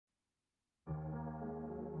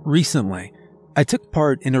Recently, I took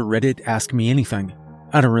part in a Reddit Ask Me Anything.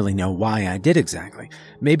 I don't really know why I did exactly.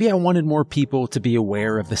 Maybe I wanted more people to be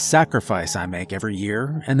aware of the sacrifice I make every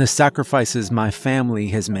year and the sacrifices my family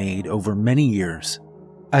has made over many years.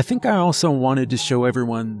 I think I also wanted to show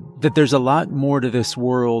everyone that there's a lot more to this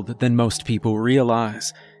world than most people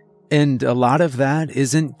realize. And a lot of that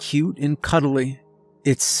isn't cute and cuddly.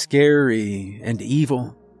 It's scary and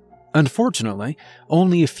evil. Unfortunately,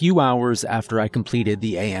 only a few hours after I completed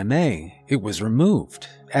the AMA, it was removed,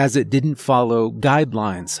 as it didn't follow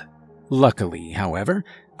guidelines. Luckily, however,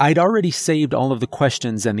 I'd already saved all of the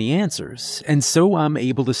questions and the answers, and so I'm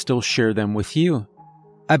able to still share them with you.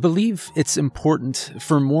 I believe it's important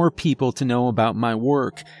for more people to know about my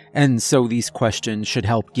work, and so these questions should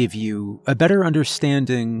help give you a better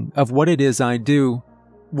understanding of what it is I do.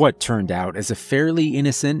 What turned out as a fairly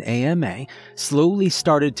innocent AMA slowly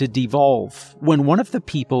started to devolve when one of the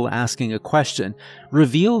people asking a question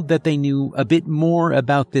revealed that they knew a bit more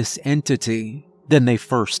about this entity than they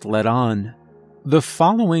first let on. The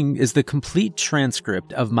following is the complete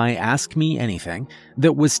transcript of my Ask Me Anything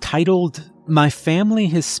that was titled, "My Family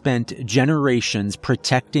Has Spent Generations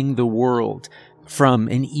Protecting the World from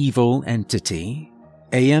an Evil Entity,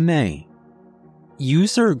 AMA."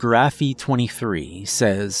 User Graphy23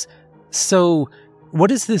 says, "So,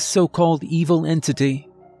 what is this so-called evil entity?"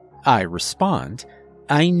 I respond,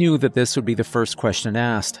 "I knew that this would be the first question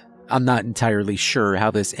asked. I'm not entirely sure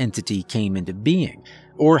how this entity came into being,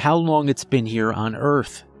 or how long it's been here on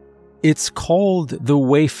Earth. It's called the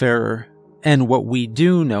Wayfarer, and what we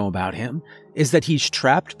do know about him is that he's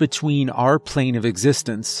trapped between our plane of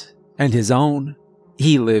existence and his own.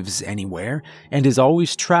 He lives anywhere, and is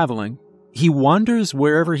always traveling. He wanders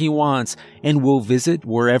wherever he wants and will visit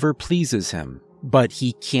wherever pleases him, but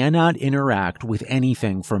he cannot interact with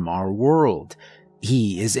anything from our world.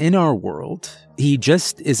 He is in our world, he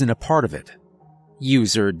just isn't a part of it."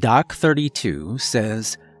 User Doc32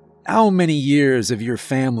 says, "How many years have your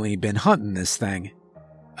family been hunting this thing?"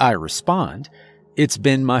 I respond, "It's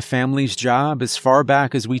been my family's job as far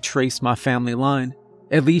back as we trace my family line.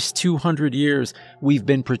 At least 200 years we've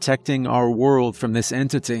been protecting our world from this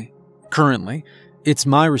entity. Currently, it's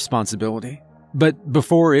my responsibility, but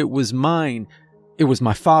before it was mine, it was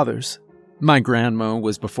my father's. My grandma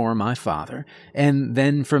was before my father, and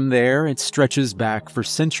then from there it stretches back for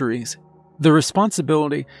centuries. The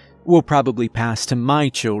responsibility will probably pass to my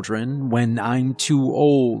children when I'm too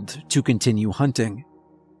old to continue hunting."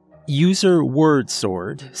 User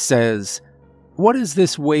WordSword says, "What does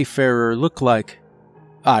this Wayfarer look like?"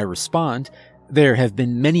 I respond, "There have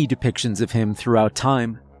been many depictions of him throughout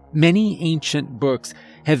time. Many ancient books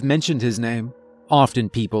have mentioned his name. Often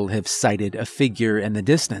people have sighted a figure in the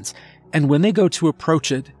distance, and when they go to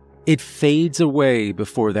approach it, it fades away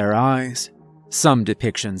before their eyes. Some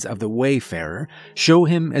depictions of the Wayfarer show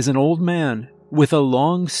him as an old man with a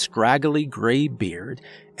long, scraggly gray beard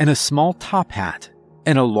and a small top hat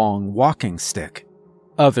and a long walking stick.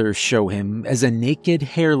 Others show him as a naked,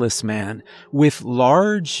 hairless man with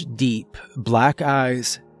large, deep, black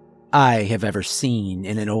eyes. I have ever seen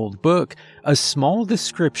in an old book a small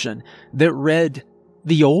description that read,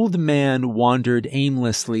 'The old man wandered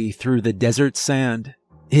aimlessly through the desert sand.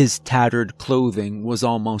 His tattered clothing was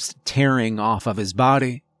almost tearing off of his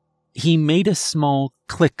body. He made a small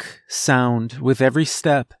click sound with every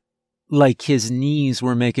step, like his knees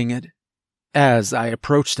were making it. As I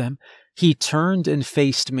approached him, he turned and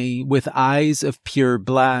faced me with eyes of pure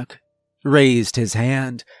black, raised his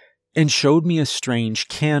hand, and showed me a strange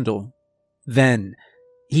candle. Then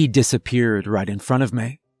he disappeared right in front of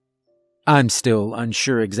me. I'm still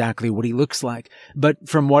unsure exactly what he looks like, but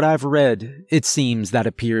from what I've read, it seems that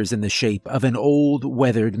appears in the shape of an old,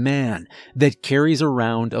 weathered man that carries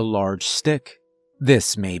around a large stick.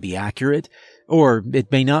 This may be accurate, or it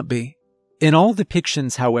may not be. In all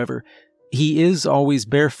depictions, however, he is always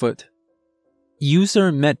barefoot."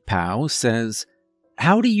 User MetPow says,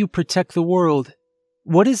 "How do you protect the world?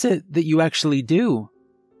 What is it that you actually do?"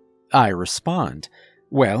 I respond,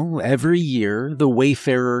 "Well, every year the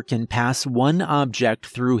Wayfarer can pass one object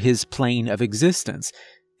through his plane of existence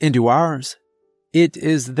into ours. It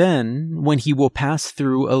is then when he will pass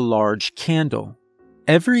through a large candle.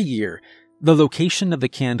 Every year, the location of the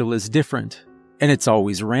candle is different, and it's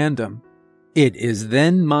always random. It is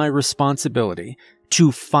then my responsibility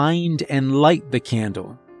to find and light the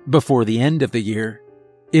candle before the end of the year.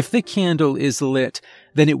 If the candle is lit,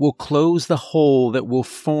 then it will close the hole that will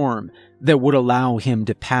form that would allow him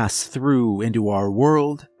to pass through into our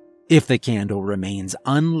world. If the candle remains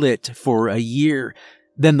unlit for a year,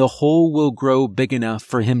 then the hole will grow big enough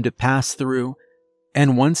for him to pass through,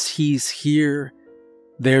 and once he's here,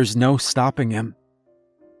 There's no stopping him.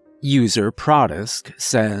 User Prodisk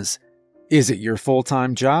says, is it your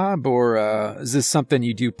full-time job, or is this something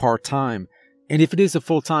you do part-time? And if it is a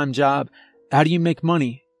full-time job, how do you make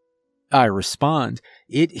money? I respond,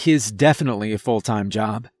 it is definitely a full-time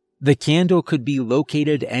job. The candle could be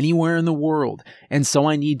located anywhere in the world, and so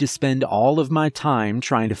I need to spend all of my time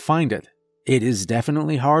trying to find it. It is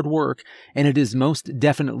definitely hard work, and it is most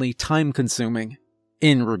definitely time-consuming.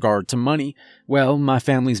 In regard to money, well, my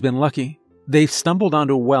family's been lucky. They've stumbled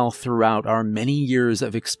onto wealth throughout our many years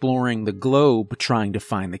of exploring the globe trying to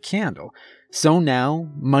find the candle, so now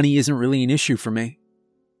money isn't really an issue for me.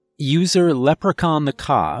 User Leprechaun the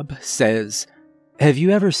Cobb says, have you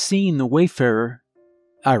ever seen the Wayfarer?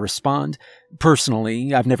 I respond,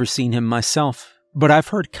 personally, I've never seen him myself, but I've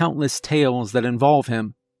heard countless tales that involve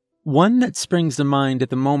him. One that springs to mind at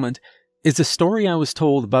the moment is a story I was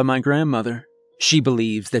told by my grandmother. She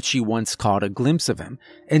believes that she once caught a glimpse of him,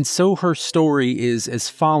 and so her story is as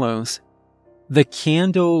follows. The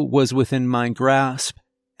candle was within my grasp.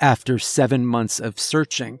 After 7 months of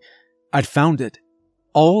searching, I'd found it.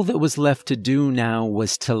 All that was left to do now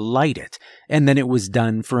was to light it, and then it was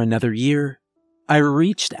done for another year. I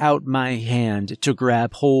reached out my hand to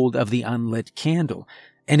grab hold of the unlit candle,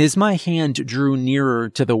 and as my hand drew nearer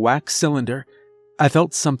to the wax cylinder, I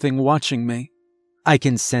felt something watching me. I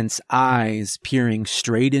can sense eyes peering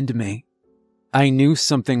straight into me. I knew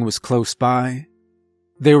something was close by.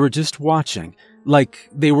 They were just watching, like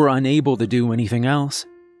they were unable to do anything else.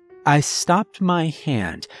 I stopped my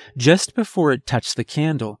hand just before it touched the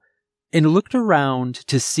candle and looked around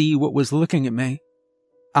to see what was looking at me.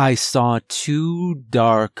 I saw 2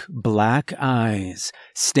 dark black eyes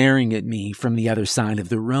staring at me from the other side of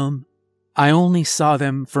the room. I only saw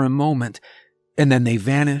them for a moment, and then they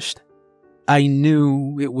vanished. I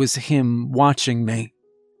knew it was him watching me.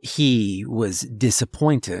 He was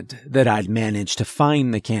disappointed that I'd managed to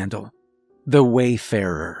find the candle. The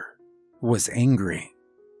Wayfarer was angry.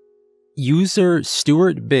 User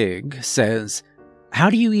Stuart Big says, how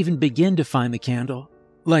do you even begin to find the candle?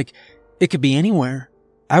 Like, it could be anywhere.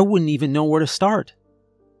 I wouldn't even know where to start.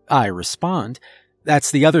 I respond,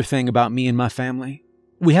 that's the other thing about me and my family.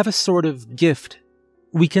 We have a sort of gift.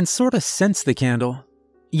 We can sort of sense the candle.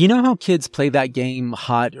 You know how kids play that game,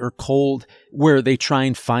 Hot or Cold, where they try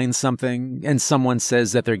and find something and someone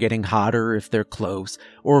says that they're getting hotter if they're close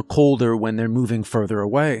or colder when they're moving further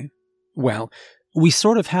away? Well, we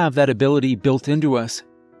sort of have that ability built into us.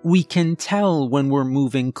 We can tell when we're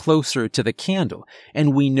moving closer to the candle,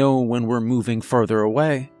 and we know when we're moving further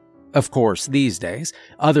away. Of course, these days,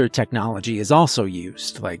 other technology is also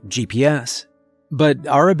used, like GPS. But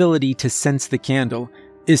our ability to sense the candle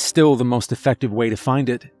is still the most effective way to find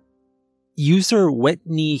it. User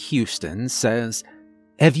Whitney Houston says,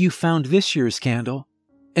 have you found this year's candle?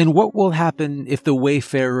 And what will happen if the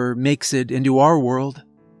Wayfarer makes it into our world?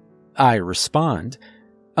 I respond,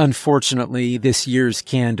 unfortunately, this year's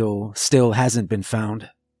candle still hasn't been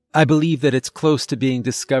found. I believe that it's close to being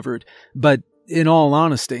discovered, but in all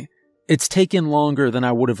honesty, it's taken longer than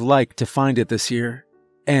I would have liked to find it this year.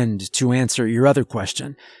 And to answer your other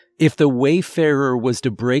question, if the Wayfarer was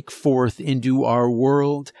to break forth into our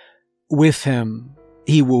world, with him,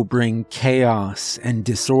 he will bring chaos and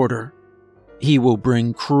disorder. He will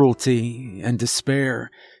bring cruelty and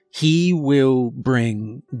despair. He will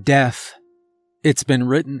bring death. It's been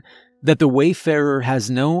written that the Wayfarer has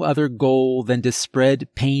no other goal than to spread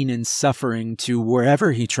pain and suffering to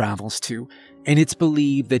wherever he travels to, and it's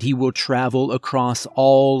believed that he will travel across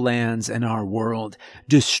all lands in our world,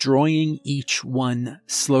 destroying each one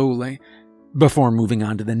slowly, before moving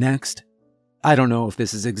on to the next. I don't know if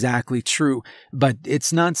this is exactly true, but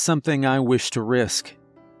it's not something I wish to risk.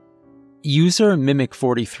 User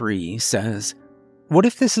Mimic43 says, what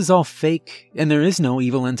if this is all fake and there is no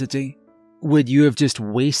evil entity? Would you have just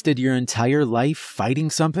wasted your entire life fighting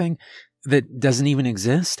something that doesn't even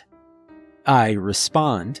exist? I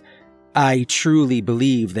respond, I truly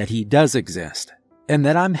believe that he does exist, and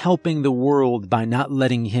that I'm helping the world by not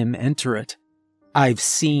letting him enter it. I've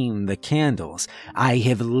seen the candles, I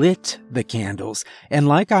have lit the candles, and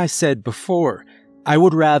like I said before, I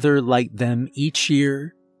would rather light them each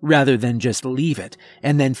year rather than just leave it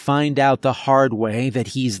and then find out the hard way that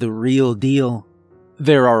he's the real deal.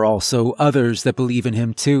 There are also others that believe in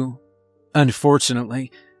him too.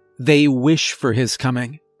 Unfortunately, they wish for his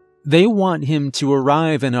coming. They want him to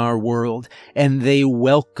arrive in our world, and they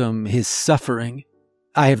welcome his suffering.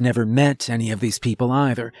 I have never met any of these people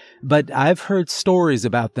either, but I've heard stories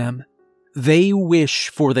about them. They wish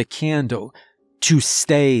for the candle to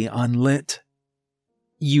stay unlit.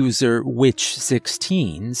 User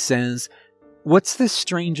Witch16 says, "What's the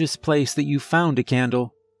strangest place that you found a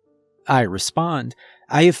candle?" I respond,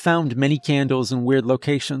 "I have found many candles in weird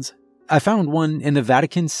locations. I found one in the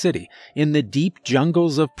Vatican City, in the deep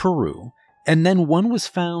jungles of Peru, and then one was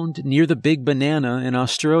found near the Big Banana in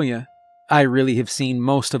Australia. I really have seen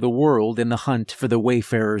most of the world in the hunt for the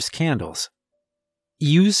Wayfarer's candles."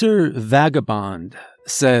 User Vagabond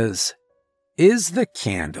says, "Is the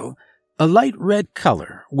candle a light red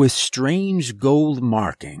color with strange gold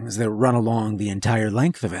markings that run along the entire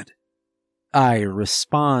length of it?" I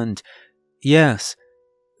respond, "Yes,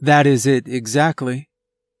 that is it exactly.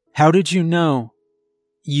 How did you know?"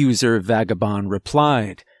 User Vagabond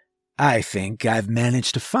replied, "I think I've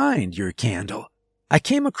managed to find your candle. I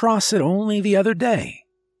came across it only the other day."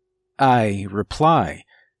 I reply,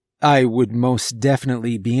 "I would most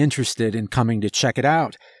definitely be interested in coming to check it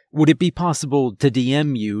out. Would it be possible to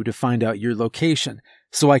DM you to find out your location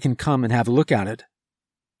so I can come and have a look at it?"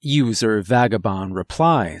 User Vagabond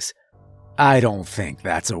replies, "I don't think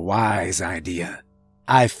that's a wise idea.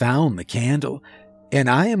 I found the candle, and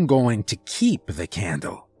I am going to keep the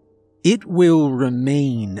candle. It will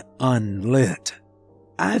remain unlit.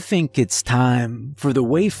 I think it's time for the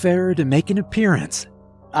Wayfarer to make an appearance.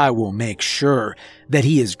 I will make sure that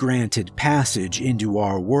he is granted passage into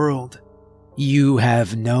our world. You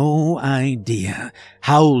have no idea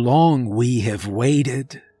how long we have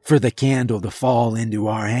waited for the candle to fall into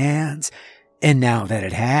our hands, and now that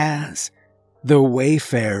it has, the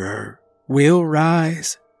Wayfarer will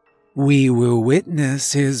rise. We will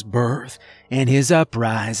witness his birth and his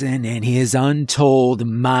uprising and his untold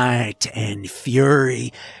might and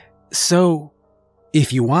fury. So,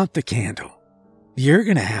 if you want the candle, you're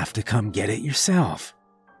gonna have to come get it yourself."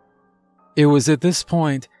 It was at this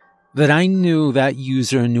point that I knew that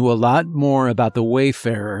user knew a lot more about the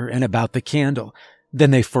Wayfarer and about the candle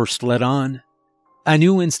than they first let on. I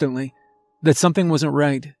knew instantly that something wasn't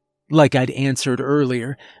right. Like I'd answered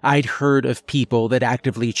earlier, I'd heard of people that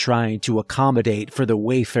actively tried to accommodate for the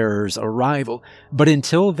Wayfarer's arrival, but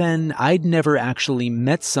until then, I'd never actually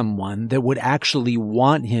met someone that would actually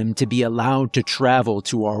want him to be allowed to travel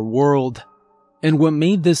to our world. And what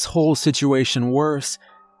made this whole situation worse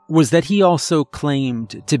was that he also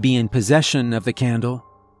claimed to be in possession of the candle.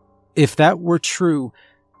 If that were true,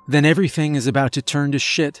 then everything is about to turn to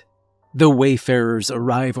shit. The Wayfarer's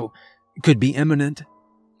arrival could be imminent.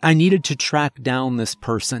 I needed to track down this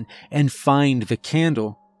person and find the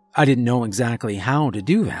candle. I didn't know exactly how to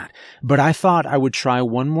do that, but I thought I would try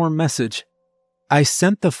one more message. I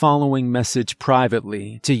sent the following message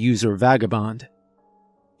privately to user Vagabond.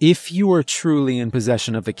 "If you are truly in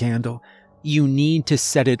possession of the candle, you need to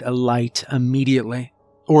set it alight immediately,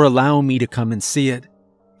 or allow me to come and see it.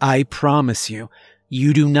 I promise you,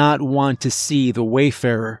 you do not want to see the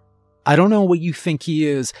Wayfarer. I don't know what you think he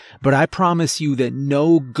is, but I promise you that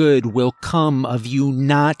no good will come of you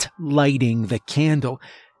not lighting the candle.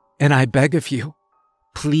 And I beg of you,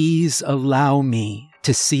 please allow me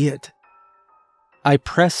to see it." I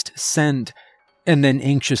pressed send and then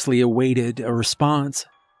anxiously awaited a response.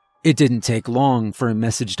 It didn't take long for a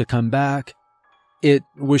message to come back. It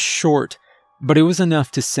was short, but it was enough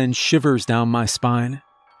to send shivers down my spine.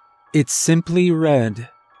 It simply read,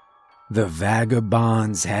 "The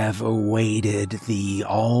vagabonds have awaited the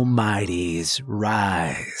Almighty's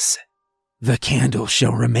rise. The candle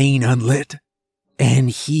shall remain unlit,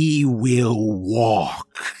 and he will walk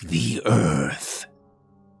the earth."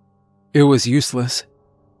 It was useless.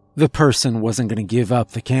 The person wasn't going to give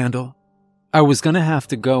up the candle. I was going to have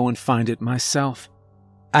to go and find it myself.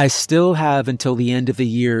 I still have until the end of the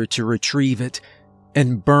year to retrieve it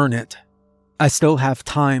and burn it. I still have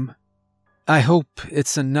time. I hope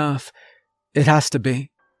it's enough. It has to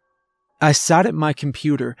be. I sat at my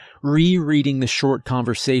computer, rereading the short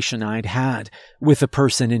conversation I'd had with the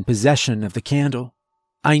person in possession of the candle.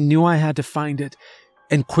 I knew I had to find it,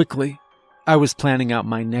 and quickly. I was planning out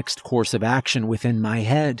my next course of action within my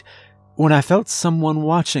head when I felt someone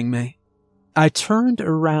watching me. I turned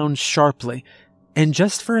around sharply, and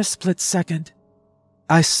just for a split second,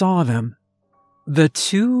 I saw them. The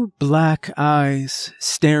two black eyes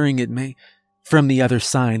staring at me from the other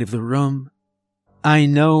side of the room. I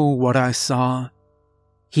know what I saw.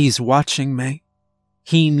 He's watching me.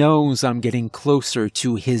 He knows I'm getting closer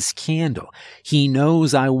to his candle. He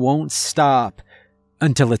knows I won't stop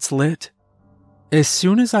until it's lit. As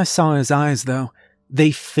soon as I saw his eyes, though,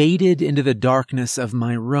 they faded into the darkness of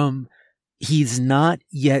my room. He's not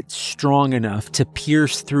yet strong enough to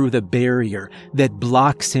pierce through the barrier that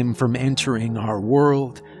blocks him from entering our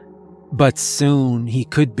world. But soon he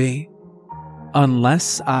could be.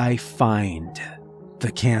 Unless I find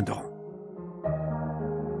the candle.